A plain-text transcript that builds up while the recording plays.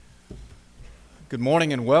Good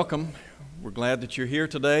morning and welcome. We're glad that you're here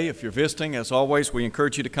today. If you're visiting, as always, we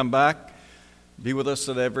encourage you to come back. Be with us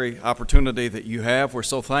at every opportunity that you have. We're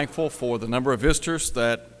so thankful for the number of visitors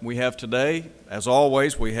that we have today. As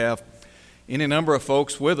always, we have any number of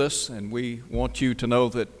folks with us, and we want you to know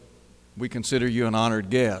that we consider you an honored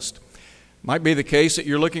guest. Might be the case that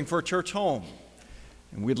you're looking for a church home,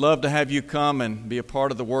 and we'd love to have you come and be a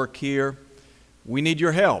part of the work here. We need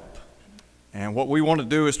your help. And what we want to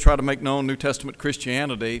do is try to make known New Testament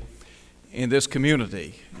Christianity in this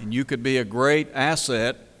community. And you could be a great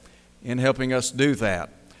asset in helping us do that.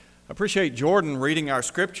 I appreciate Jordan reading our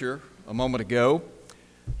scripture a moment ago.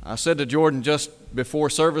 I said to Jordan just before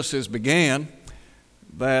services began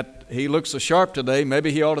that he looks so sharp today,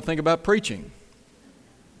 maybe he ought to think about preaching.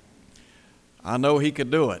 I know he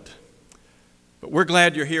could do it. But we're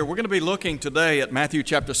glad you're here. We're going to be looking today at Matthew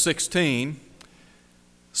chapter 16.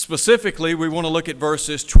 Specifically, we want to look at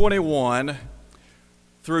verses 21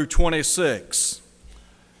 through 26.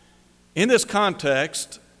 In this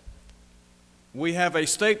context, we have a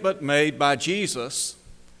statement made by Jesus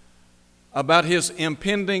about his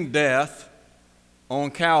impending death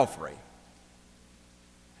on Calvary.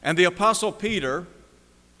 And the Apostle Peter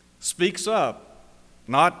speaks up,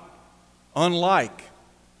 not unlike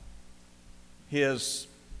his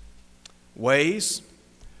ways.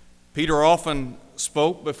 Peter often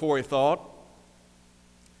spoke before he thought.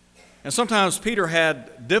 And sometimes Peter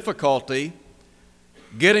had difficulty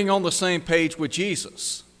getting on the same page with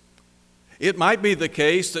Jesus. It might be the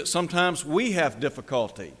case that sometimes we have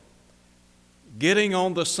difficulty getting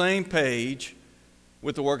on the same page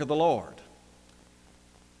with the work of the Lord.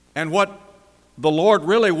 And what the Lord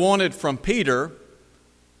really wanted from Peter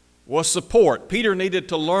was support. Peter needed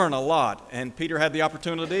to learn a lot, and Peter had the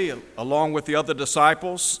opportunity, along with the other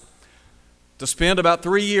disciples, to spend about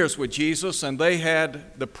 3 years with Jesus, and they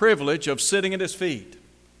had the privilege of sitting at his feet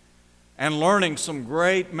and learning some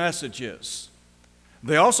great messages.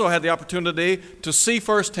 They also had the opportunity to see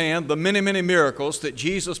firsthand the many, many miracles that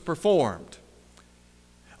Jesus performed.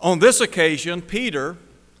 On this occasion, Peter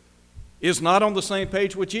is not on the same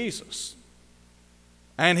page with Jesus,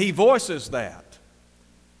 and he voices that.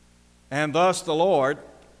 And thus the Lord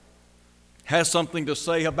has something to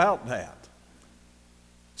say about that.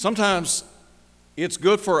 Sometimes it's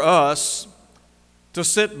good for us to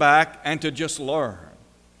sit back and to just learn.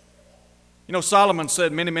 You know, Solomon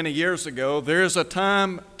said many, many years ago, there is a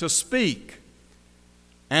time to speak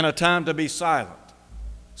and a time to be silent.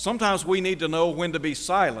 Sometimes we need to know when to be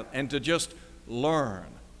silent and to just learn.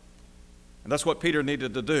 And that's what Peter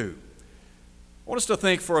needed to do. I want us to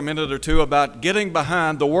think for a minute or two about getting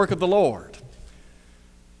behind the work of the Lord.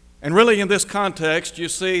 And really in this context, you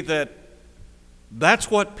see that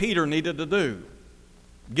that's what Peter needed to do.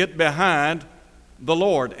 Get behind the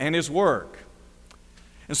Lord and his work.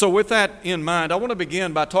 And so with that in mind, I want to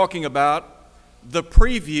begin by talking about the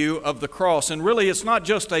preview of the cross. And really it's not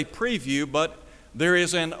just a preview, but there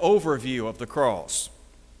is an overview of the cross.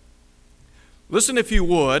 Listen, if you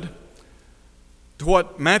would, to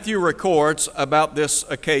what Matthew records about this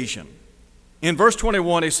occasion. In verse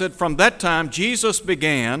 21, he said, "From that time Jesus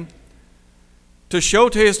began to show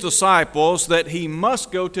to his disciples that he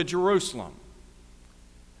must go to Jerusalem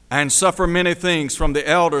and suffer many things from the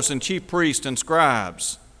elders and chief priests and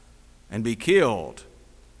scribes, and be killed,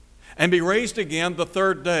 and be raised again the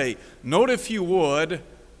third day." Note, if you would,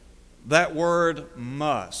 that word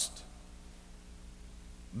must.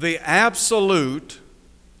 The absolute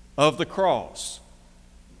of the cross.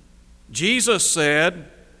 Jesus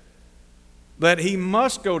said that he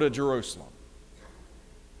must go to Jerusalem.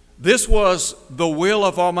 This was the will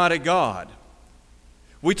of Almighty God.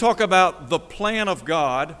 We talk about the plan of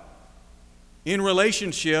God in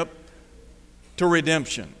relationship to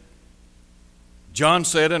redemption. John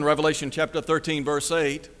said in Revelation chapter 13, verse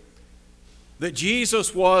 8, that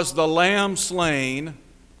Jesus was the Lamb slain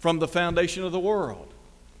from the foundation of the world.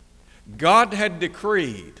 God had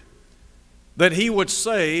decreed that he would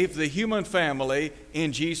save the human family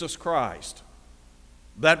in Jesus Christ.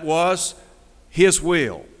 That was his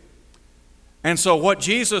will. And so what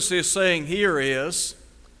Jesus is saying here is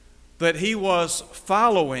that he was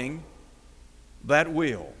following that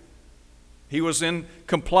will. He was in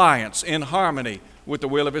compliance, in harmony with the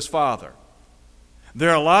will of his Father. There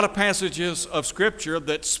are a lot of passages of Scripture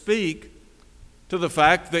that speak to the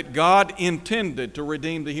fact that God intended to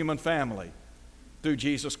redeem the human family through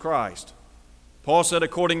Jesus Christ. Paul said,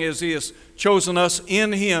 according as he has chosen us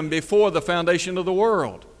in him before the foundation of the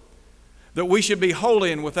world, that we should be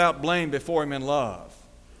holy and without blame before him in love.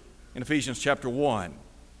 In Ephesians chapter 1.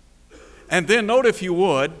 And then note, if you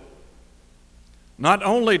would, not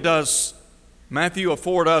only does Matthew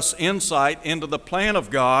affords us insight into the plan of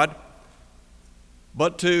God,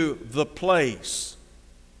 but to the place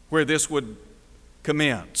where this would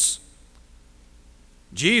commence.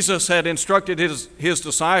 Jesus had instructed his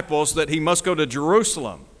disciples that he must go to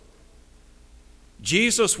Jerusalem.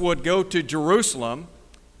 Jesus would go to Jerusalem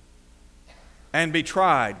and be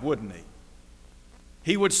tried, wouldn't he?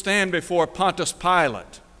 He would stand before Pontius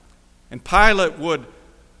Pilate, and Pilate would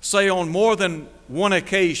say on more than one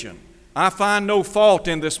occasion, "I find no fault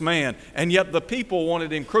in this man." And yet the people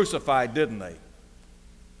wanted him crucified, didn't they?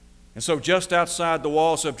 And so just outside the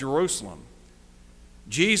walls of Jerusalem,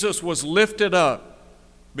 Jesus was lifted up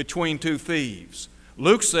between two thieves.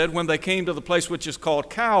 Luke said when they came to the place which is called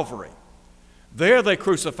Calvary, there they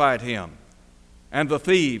crucified him and the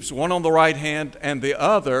thieves, one on the right hand and the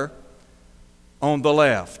other on the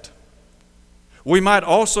left. We might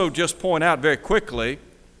also just point out very quickly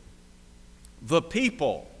the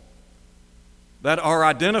people that are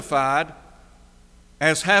identified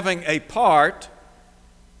as having a part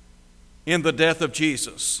in the death of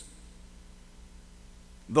Jesus.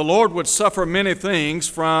 The Lord would suffer many things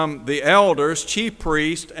from the elders, chief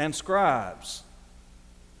priests, and scribes,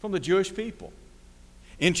 from the Jewish people.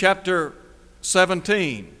 In chapter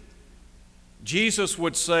 17, Jesus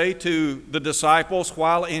would say to the disciples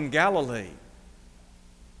while in Galilee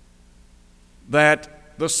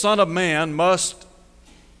that the Son of Man must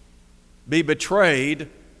be betrayed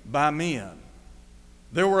by men.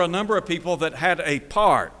 There were a number of people that had a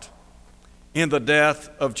part in the death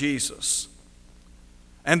of Jesus.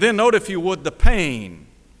 And then note, if you would, the pain.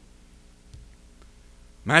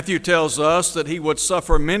 Matthew tells us that he would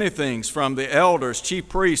suffer many things from the elders, chief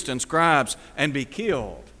priests, and scribes, and be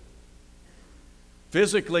killed.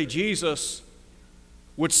 Physically, Jesus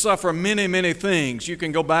would suffer many, many things. You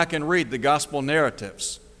can go back and read the gospel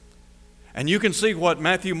narratives, and you can see what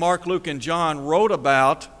Matthew, Mark, Luke, and John wrote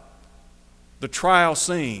about the trial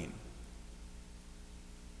scene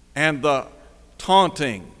and the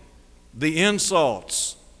taunting, the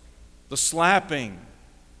insults, the slapping,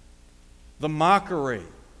 the mockery.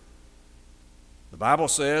 The Bible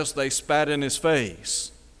says they spat in his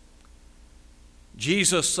face.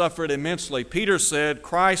 Jesus suffered immensely. Peter said,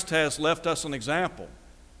 Christ has left us an example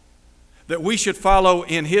that we should follow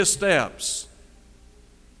in his steps,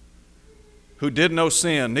 who did no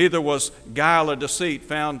sin, neither was guile or deceit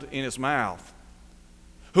found in his mouth,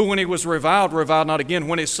 who when he was reviled not again,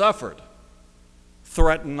 when he suffered,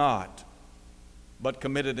 threatened not, but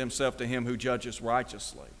committed himself to him who judges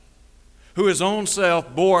righteously, who his own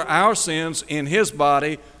self bore our sins in his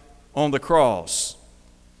body on the cross,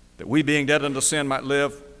 that we being dead unto sin might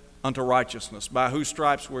live unto righteousness, by whose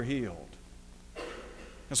stripes we're healed.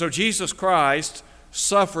 And so Jesus Christ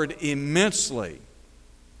suffered immensely,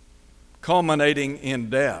 culminating in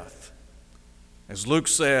death. As Luke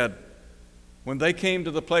said, when they came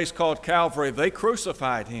to the place called Calvary, they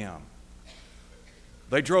crucified him.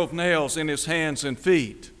 They drove nails in his hands and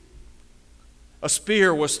feet. A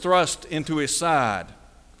spear was thrust into his side.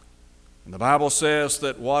 And the Bible says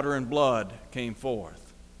that water and blood came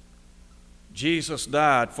forth. Jesus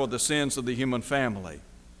died for the sins of the human family.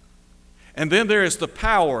 And then there is the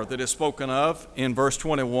power that is spoken of in verse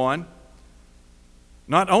 21.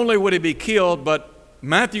 Not only would he be killed, but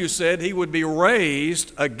Matthew said he would be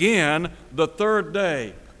raised again the third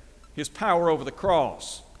day. His power over the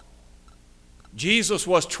cross. Jesus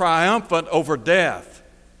was triumphant over death.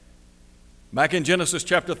 Back in Genesis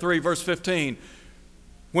chapter 3, verse 15,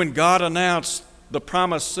 when God announced the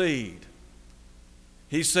promised seed,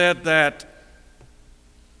 he said that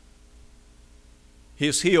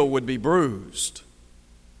his heel would be bruised.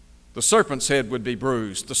 The serpent's head would be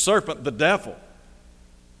bruised. The serpent, the devil,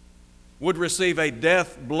 would receive a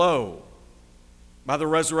death blow by the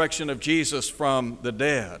resurrection of Jesus from the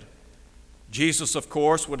dead. Jesus, of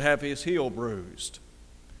course, would have his heel bruised.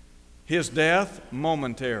 His death,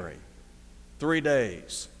 momentary, 3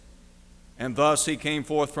 days. And thus he came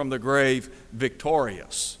forth from the grave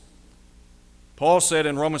victorious. Paul said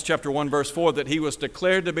in Romans chapter 1, verse 4, that he was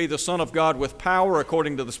declared to be the Son of God with power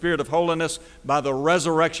according to the Spirit of holiness by the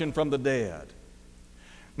resurrection from the dead.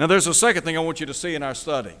 Now there's a second thing I want you to see in our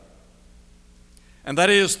study, and that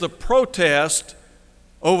is the protest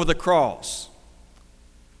over the cross.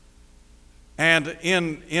 And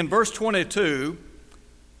in verse 22,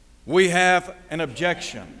 we have an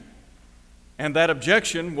objection. And that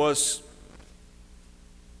objection was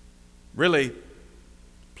really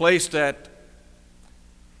placed at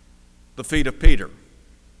the feet of Peter.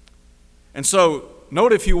 And so,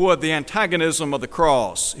 note if you would the antagonism of the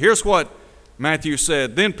cross. Here's what Matthew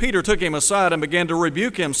said, "Then Peter took him aside and began to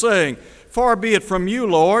rebuke him, saying, 'Far be it from you,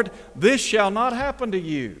 Lord, this shall not happen to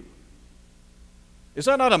you.'" Is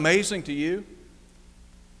that not amazing to you?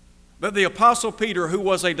 That the Apostle Peter, who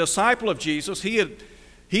was a disciple of Jesus, he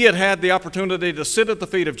had the opportunity to sit at the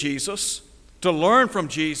feet of Jesus, to learn from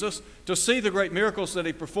Jesus, to see the great miracles that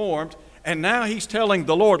he performed, and now he's telling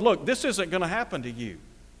the Lord, look, this isn't going to happen to you.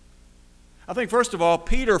 I think, first of all,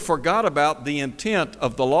 Peter forgot about the intent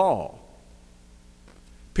of the law.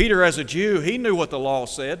 Peter, as a Jew, he knew what the law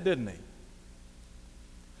said, didn't he?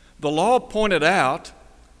 The law pointed out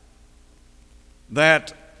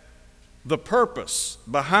that the purpose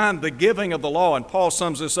behind the giving of the law, and Paul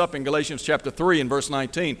sums this up in Galatians chapter 3 and verse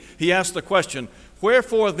 19. He asked the question,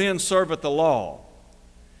 "Wherefore then serveth the law?"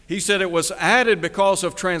 He said it was added because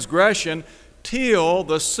of transgression till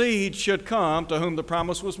the seed should come to whom the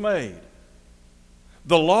promise was made.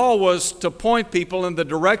 The law was to point people in the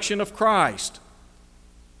direction of Christ.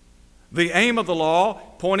 The aim of the law,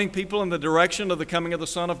 pointing people in the direction of the coming of the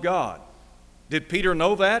Son of God. Did Peter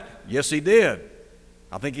know that? Yes, he did.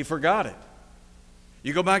 I think he forgot it.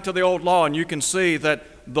 You go back to the old law and you can see that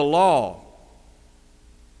the law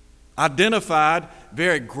identified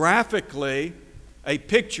very graphically a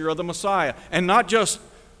picture of the Messiah. And not just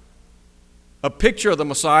a picture of the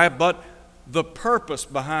Messiah, but the purpose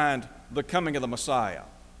behind the coming of the Messiah.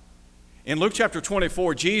 In Luke chapter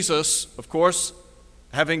 24, Jesus, of course,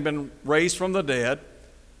 having been raised from the dead,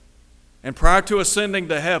 and prior to ascending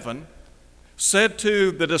to heaven, said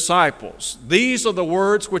to the disciples, "These are the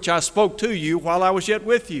words which I spoke to you while I was yet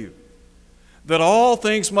with you, that all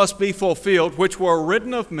things must be fulfilled which were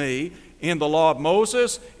written of me in the law of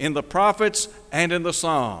Moses, in the prophets, and in the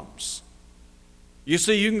Psalms." You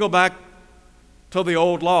see, you can go back to the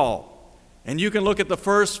old law, and you can look at the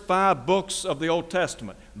first 5 books of the Old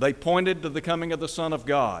Testament. They pointed to the coming of the Son of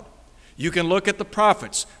God. You can look at the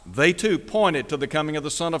prophets. They too pointed to the coming of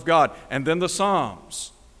the Son of God. And then the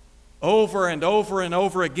Psalms. Over and over and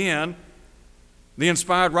over again, the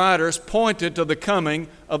inspired writers pointed to the coming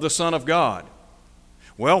of the Son of God.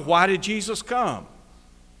 Well, why did Jesus come?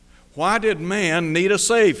 Why did man need a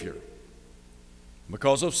Savior?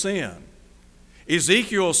 Because of sin.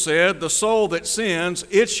 Ezekiel said, "The soul that sins,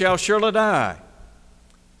 it shall surely die."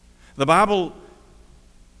 The Bible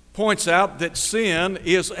points out that sin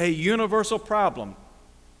is a universal problem.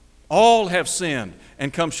 All have sinned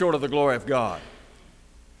and come short of the glory of God.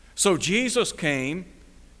 So Jesus came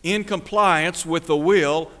in compliance with the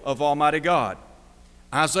will of Almighty God.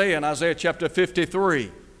 Isaiah, in Isaiah chapter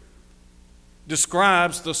 53,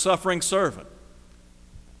 describes the suffering servant.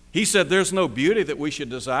 He said there's no beauty that we should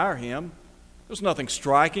desire him. There's nothing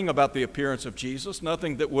striking about the appearance of Jesus,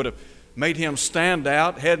 nothing that would have made him stand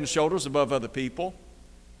out head and shoulders above other people.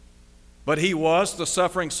 But he was the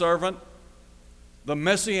suffering servant, the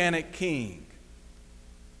Messianic king.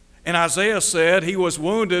 And Isaiah said he was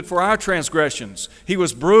wounded for our transgressions. He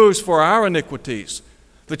was bruised for our iniquities.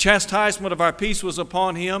 The chastisement of our peace was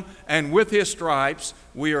upon him, and with his stripes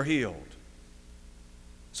we are healed.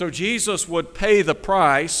 So Jesus would pay the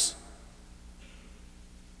price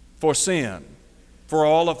for sin, for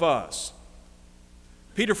all of us.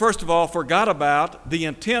 Peter, first of all, forgot about the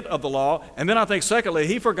intent of the law, and then I think secondly,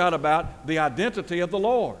 he forgot about the identity of the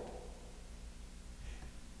Lord.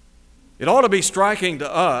 It ought to be striking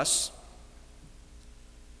to us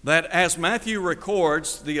that as Matthew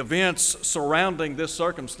records the events surrounding this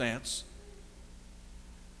circumstance,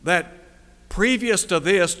 that previous to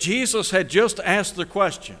this, Jesus had just asked the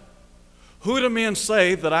question, "Who do men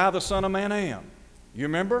say that I, the Son of Man, am?" You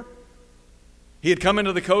remember? He had come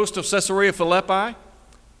into the coast of Caesarea Philippi,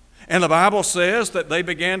 and the Bible says that they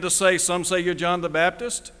began to say, some say you're John the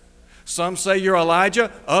Baptist, some say you're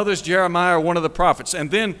Elijah, others Jeremiah or one of the prophets.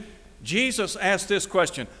 And then Jesus asked this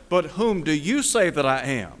question, "But whom do you say that I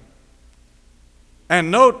am?" And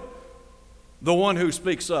note the one who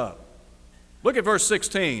speaks up. Look at verse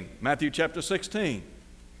 16, Matthew chapter 16.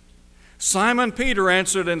 Simon Peter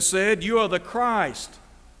answered and said, "You are the Christ,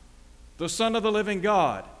 the Son of the living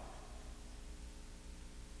God."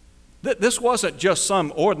 This wasn't just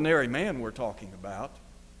some ordinary man we're talking about.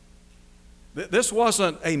 This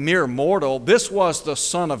wasn't a mere mortal. This was the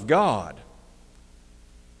Son of God.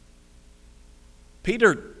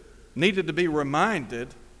 Peter needed to be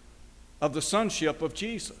reminded of the sonship of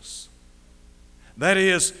Jesus. That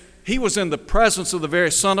is, he was in the presence of the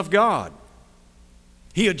very Son of God.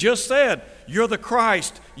 He had just said, "You're the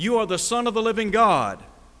Christ, you are the Son of the living God."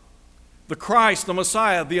 The Christ, the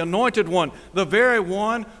Messiah, the Anointed One, the very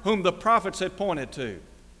one whom the prophets had pointed to.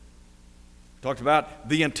 Talked about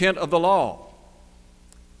the intent of the law.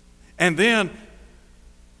 And then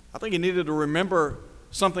I think he needed to remember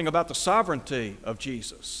something about the sovereignty of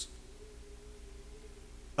Jesus.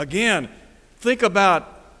 Again, think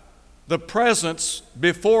about the presence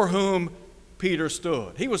before whom Peter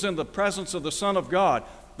stood. He was in the presence of the Son of God,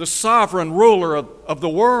 the sovereign ruler of the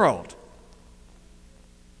world.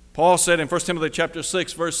 Paul said in 1 Timothy chapter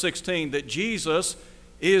 6, verse 16, that Jesus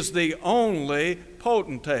is the only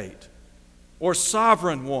potentate or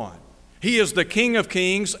sovereign one. He is the King of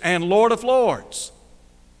kings and Lord of lords.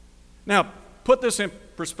 Now, put this in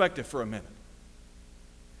perspective for a minute.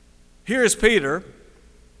 Here is Peter,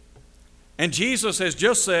 and Jesus has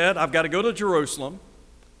just said, I've got to go to Jerusalem.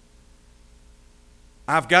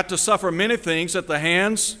 I've got to suffer many things at the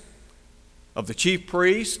hands of the chief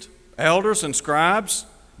priests, elders, and scribes,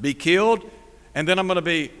 be killed, and then I'm going to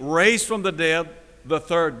be raised from the dead the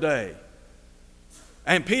third day.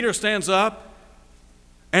 And Peter stands up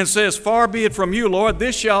and says, far be it from you, Lord,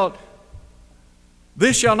 this shall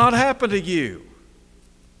not happen to you.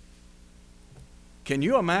 Can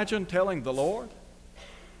you imagine telling the Lord?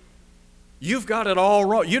 You've got it all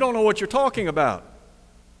wrong. You don't know what you're talking about.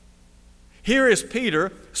 Here is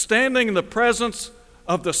Peter standing in the presence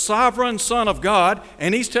of the sovereign Son of God,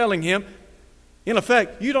 and he's telling him, in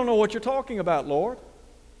effect, you don't know what you're talking about, Lord.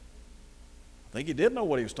 I think he did know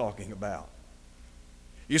what he was talking about.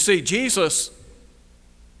 You see, Jesus,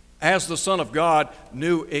 as the Son of God,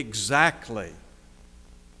 knew exactly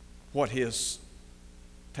what his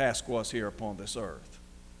task was here upon this earth.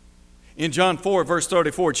 In John 4, verse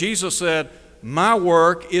 34, Jesus said, my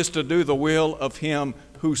work is to do the will of him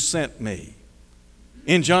who sent me.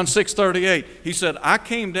 In John 6:38, he said, I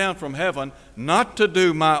came down from heaven not to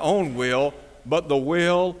do my own will, but the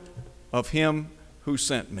will of him who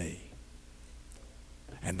sent me.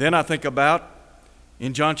 And then I think about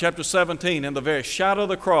in John chapter 17, in the very shadow of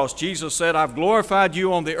the cross, Jesus said, I've glorified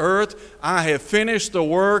you on the earth. I have finished the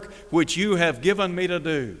work which you have given me to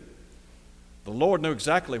do. The Lord knew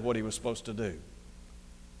exactly what he was supposed to do.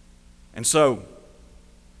 And so,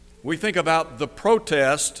 we think about the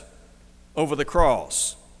protest over the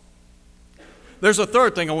cross. There's a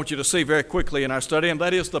third thing I want you to see very quickly in our study, and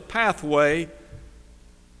that is the pathway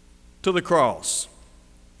to the cross.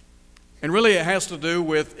 And really it has to do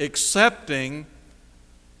with accepting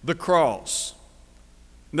the cross.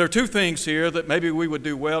 And there are two things here that maybe we would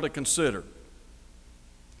do well to consider.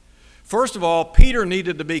 First of all, Peter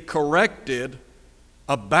needed to be corrected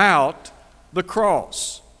about the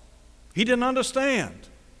cross. He didn't understand,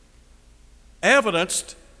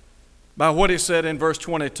 evidenced by what he said in verse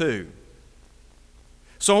 22.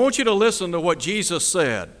 So I want you to listen to what Jesus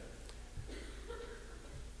said.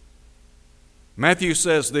 Matthew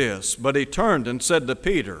says this, but he turned and said to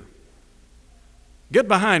Peter, get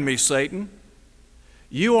behind me, Satan.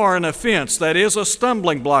 You are an offense, that is a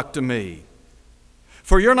stumbling block to me.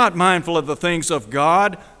 For you're not mindful of the things of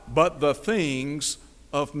God, but the things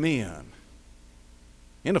of men.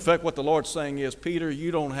 In effect, what the Lord's saying is, Peter,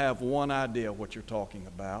 you don't have one idea what you're talking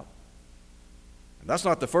about. And that's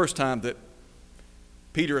not the first time that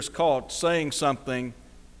Peter is caught saying something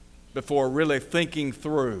before really thinking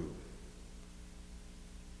through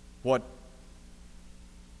what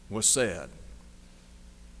was said.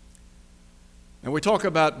 And we talk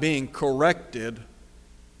about being corrected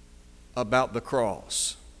about the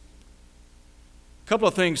cross. A couple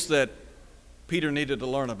of things that Peter needed to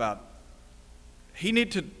learn about. He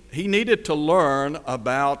needed to learn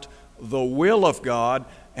about the will of God,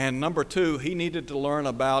 and number two, he needed to learn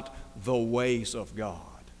about the ways of God.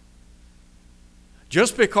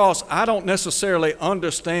 Just because I don't necessarily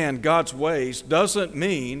understand God's ways doesn't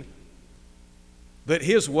mean that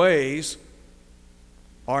his ways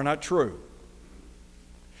are not true.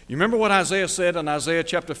 You remember what Isaiah said in Isaiah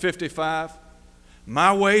chapter 55?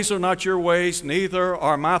 My ways are not your ways, neither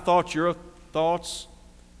are my thoughts your thoughts.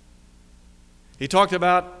 He talked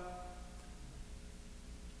about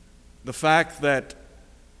the fact that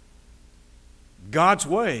God's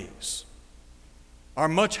ways are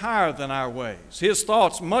much higher than our ways. His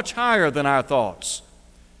thoughts much higher than our thoughts.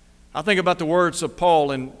 I think about the words of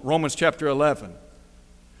Paul in Romans chapter 11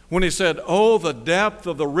 when he said, oh, the depth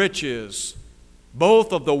of the riches,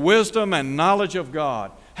 both of the wisdom and knowledge of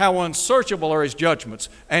God. How unsearchable are his judgments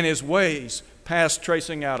and his ways past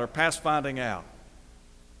tracing out or past finding out.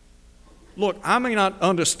 Look, I may not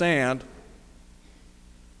understand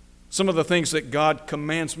some of the things that God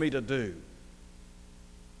commands me to do.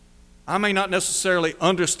 I may not necessarily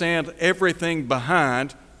understand everything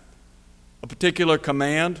behind a particular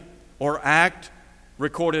command or act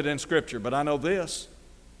recorded in Scripture, but I know this.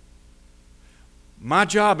 My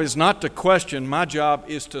job is not to question, my job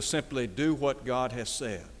is to simply do what God has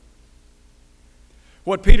said.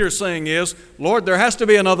 What Peter's saying is, Lord, there has to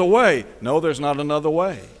be another way. No, there's not another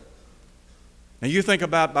way. Now you think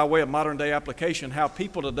about, by way of modern day application, how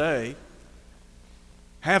people today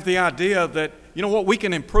have the idea that, you know what, we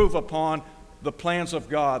can improve upon the plans of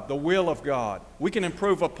God, the will of God. We can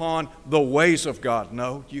improve upon the ways of God.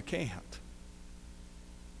 No, you can't.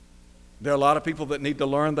 There are a lot of people that need to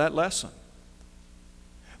learn that lesson.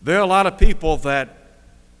 There are a lot of people that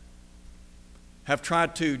have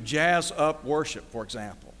tried to jazz up worship, for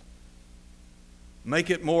example, make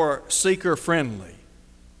it more seeker-friendly,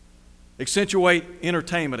 accentuate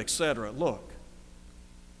entertainment, etc. Look,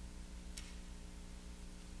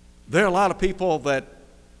 there are a lot of people that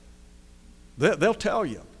they'll tell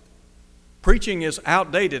you preaching is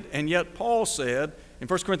outdated, and yet Paul said in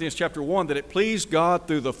 1 Corinthians chapter 1 that it pleased God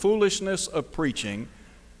through the foolishness of preaching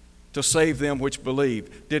to save them which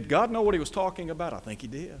believe. Did God know what he was talking about? I think he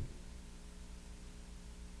did.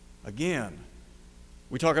 Again,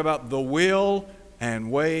 we talk about the will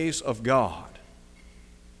and ways of God.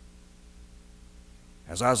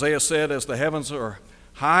 As Isaiah said, as the heavens are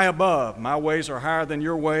high above, my ways are higher than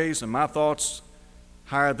your ways, and my thoughts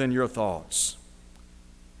higher than your thoughts.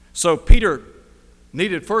 So Peter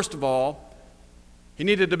needed, first of all, he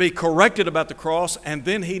needed to be corrected about the cross, and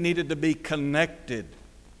then he needed to be connected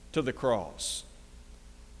to the cross.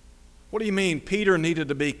 What do you mean Peter needed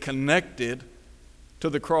to be connected to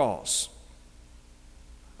the cross?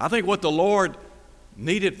 I think what the Lord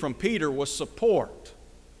needed from Peter was support.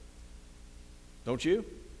 Don't you?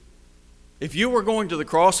 If you were going to the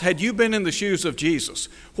cross, had you been in the shoes of Jesus,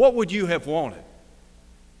 what would you have wanted?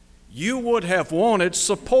 You would have wanted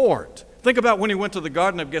support. Think about when he went to the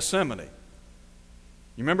Garden of Gethsemane.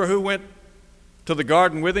 You remember who went to the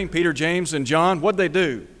garden with him? Peter, James, and John. What'd they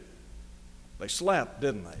do? They slept,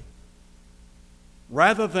 didn't they?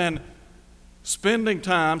 Rather than spending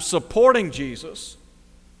time supporting Jesus,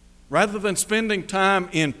 rather than spending time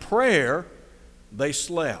in prayer, they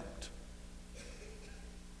slept.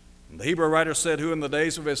 And the Hebrew writer said, who in the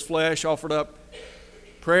days of his flesh offered up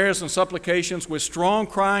prayers and supplications with strong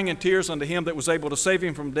crying and tears unto him that was able to save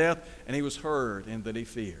him from death, and he was heard in that he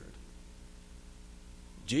feared.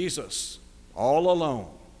 Jesus, all alone.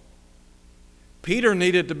 Peter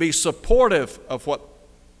needed to be supportive of what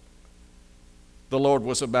the Lord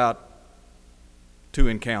was about to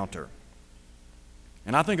encounter.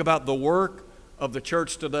 And I think about the work of the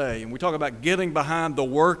church today, and we talk about getting behind the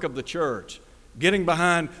work of the church, getting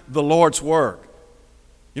behind the Lord's work.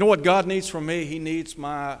 You know what God needs from me? He needs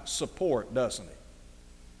my support, doesn't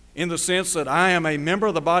he? In the sense that I am a member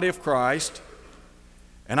of the body of Christ,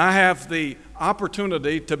 and I have the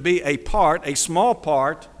opportunity to be a part, a small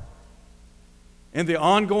part, in the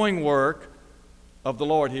ongoing work of the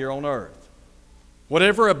Lord here on earth.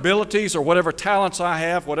 Whatever abilities or whatever talents I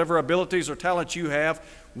have, whatever abilities or talents you have,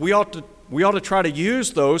 we ought to try to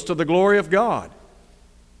use those to the glory of God.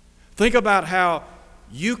 Think about how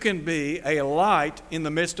you can be a light in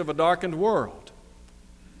the midst of a darkened world.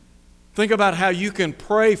 Think about how you can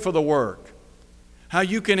pray for the work, how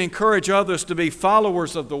you can encourage others to be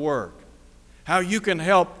followers of the work, how you can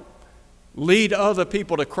help lead other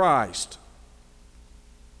people to Christ.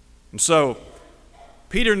 And so,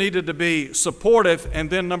 Peter needed to be supportive, and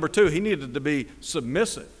then number two, he needed to be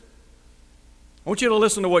submissive. I want you to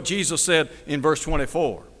listen to what Jesus said in verse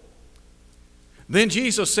 24. Then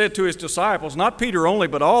Jesus said to his disciples, not Peter only,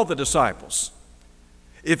 but all the disciples,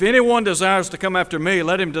 if anyone desires to come after me,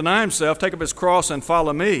 let him deny himself, take up his cross, and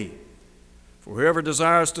follow me. For whoever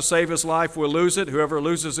desires to save his life will lose it. Whoever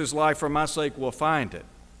loses his life for my sake will find it.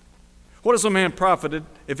 What is a man profited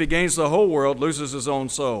if he gains the whole world, loses his own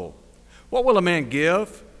soul? What will a man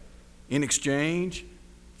give in exchange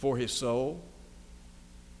for his soul?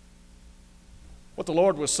 What the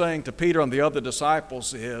Lord was saying to Peter and the other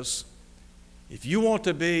disciples is, if you want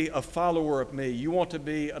to be a follower of me, you want to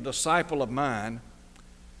be a disciple of mine,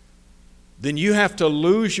 then you have to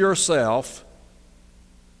lose yourself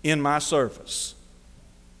in my service,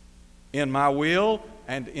 in my will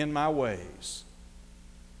and in my ways.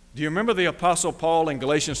 Do you remember the Apostle Paul in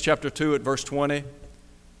Galatians chapter 2 at verse 20?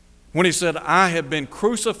 When he said, I have been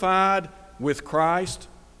crucified with Christ.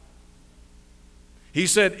 He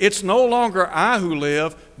said, it's no longer I who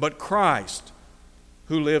live, but Christ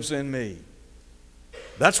who lives in me.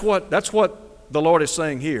 That's what the Lord is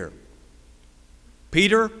saying here.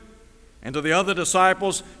 Peter and to the other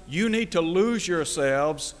disciples, you need to lose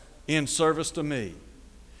yourselves in service to me.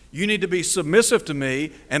 You need to be submissive to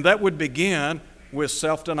me, and that would begin with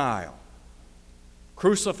self-denial,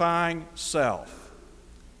 crucifying self,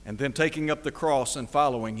 and then taking up the cross and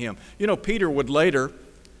following him. You know, Peter would later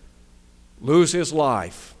lose his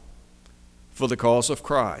life for the cause of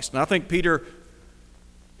Christ. And I think Peter,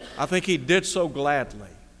 he did so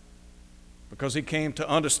gladly because he came to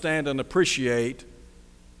understand and appreciate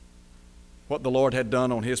what the Lord had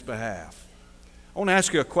done on his behalf. I want to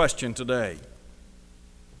ask you a question today.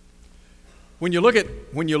 When you look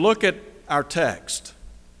at our text,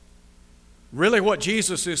 really what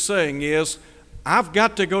Jesus is saying is, I've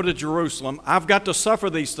got to go to Jerusalem, I've got to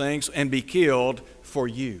suffer these things and be killed for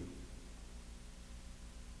you.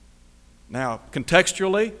 Now,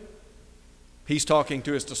 contextually, he's talking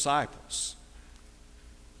to his disciples.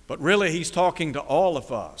 But really, he's talking to all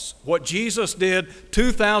of us. What Jesus did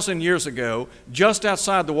 2,000 years ago, just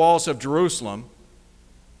outside the walls of Jerusalem,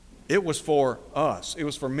 it was for us. It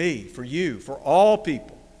was for me, for you, for all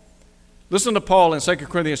people. Listen to Paul in 2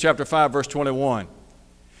 Corinthians chapter 5, verse 21.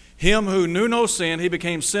 Him who knew no sin, he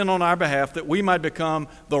became sin on our behalf, that we might become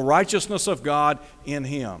the righteousness of God in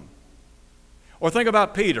him. Or think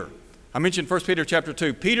about Peter. I mentioned 1 Peter chapter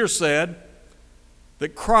 2. Peter said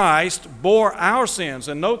that Christ bore our sins.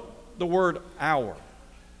 And note the word our.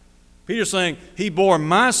 Peter's saying he bore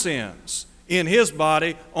my sins in his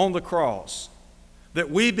body on the cross,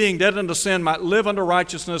 that we, being dead unto sin, might live unto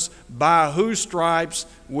righteousness, by whose stripes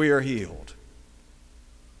we are healed.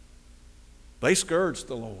 They scourged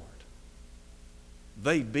the Lord.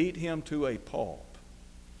 They beat him to a pulp.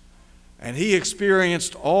 And he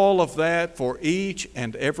experienced all of that for each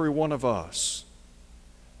and every one of us.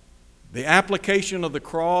 The application of the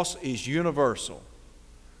cross is universal.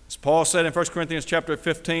 As Paul said in 1 Corinthians chapter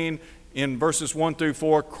 15, in verses 1 through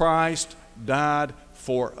 4, Christ died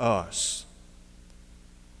for us.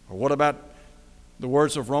 Or what about the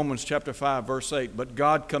words of Romans chapter 5, verse 8? But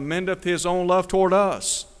God commendeth his own love toward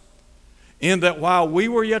us, in that while we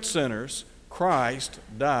were yet sinners, Christ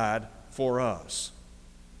died for us.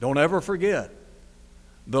 Don't ever forget,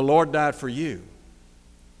 the Lord died for you.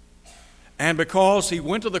 And because he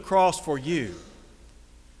went to the cross for you,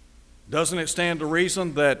 doesn't it stand to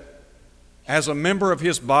reason that as a member of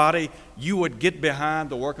his body, you would get behind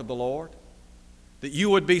the work of the Lord? That you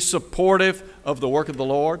would be supportive of the work of the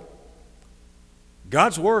Lord?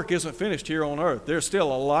 God's work isn't finished here on earth. There's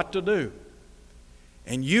still a lot to do.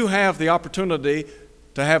 And you have the opportunity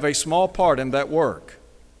to have a small part in that work.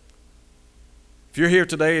 If you're here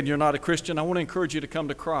today and you're not a Christian, I want to encourage you to come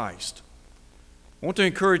to Christ. I want to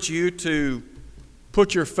encourage you to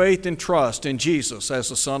put your faith and trust in Jesus as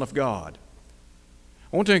the Son of God.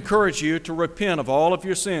 I want to encourage you to repent of all of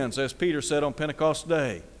your sins, as Peter said on Pentecost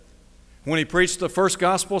Day, when he preached the first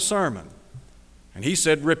gospel sermon. And he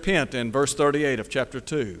said, repent, in verse 38 of chapter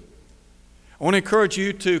 2. I want to encourage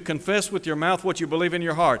you to confess with your mouth what you believe in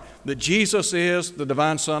your heart, that Jesus is the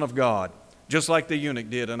divine Son of God, just like the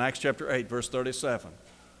eunuch did in Acts chapter 8, verse 37.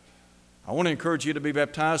 I want to encourage you to be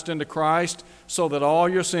baptized into Christ so that all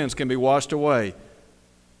your sins can be washed away,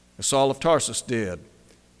 as Saul of Tarsus did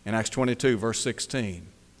in Acts 22, verse 16.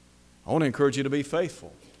 I want to encourage you to be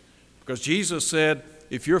faithful, because Jesus said,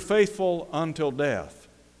 if you're faithful until death,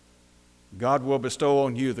 God will bestow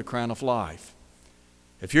on you the crown of life.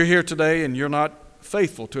 If you're here today and you're not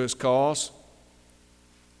faithful to his cause,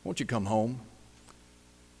 won't you come home?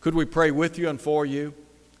 Could we pray with you and for you?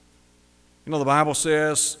 You know, the Bible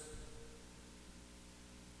says,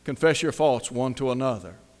 confess your faults one to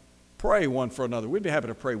another. Pray one for another. We'd be happy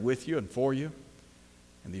to pray with you and for you.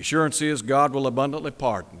 And the assurance is God will abundantly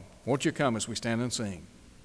pardon. Won't you come as we stand and sing?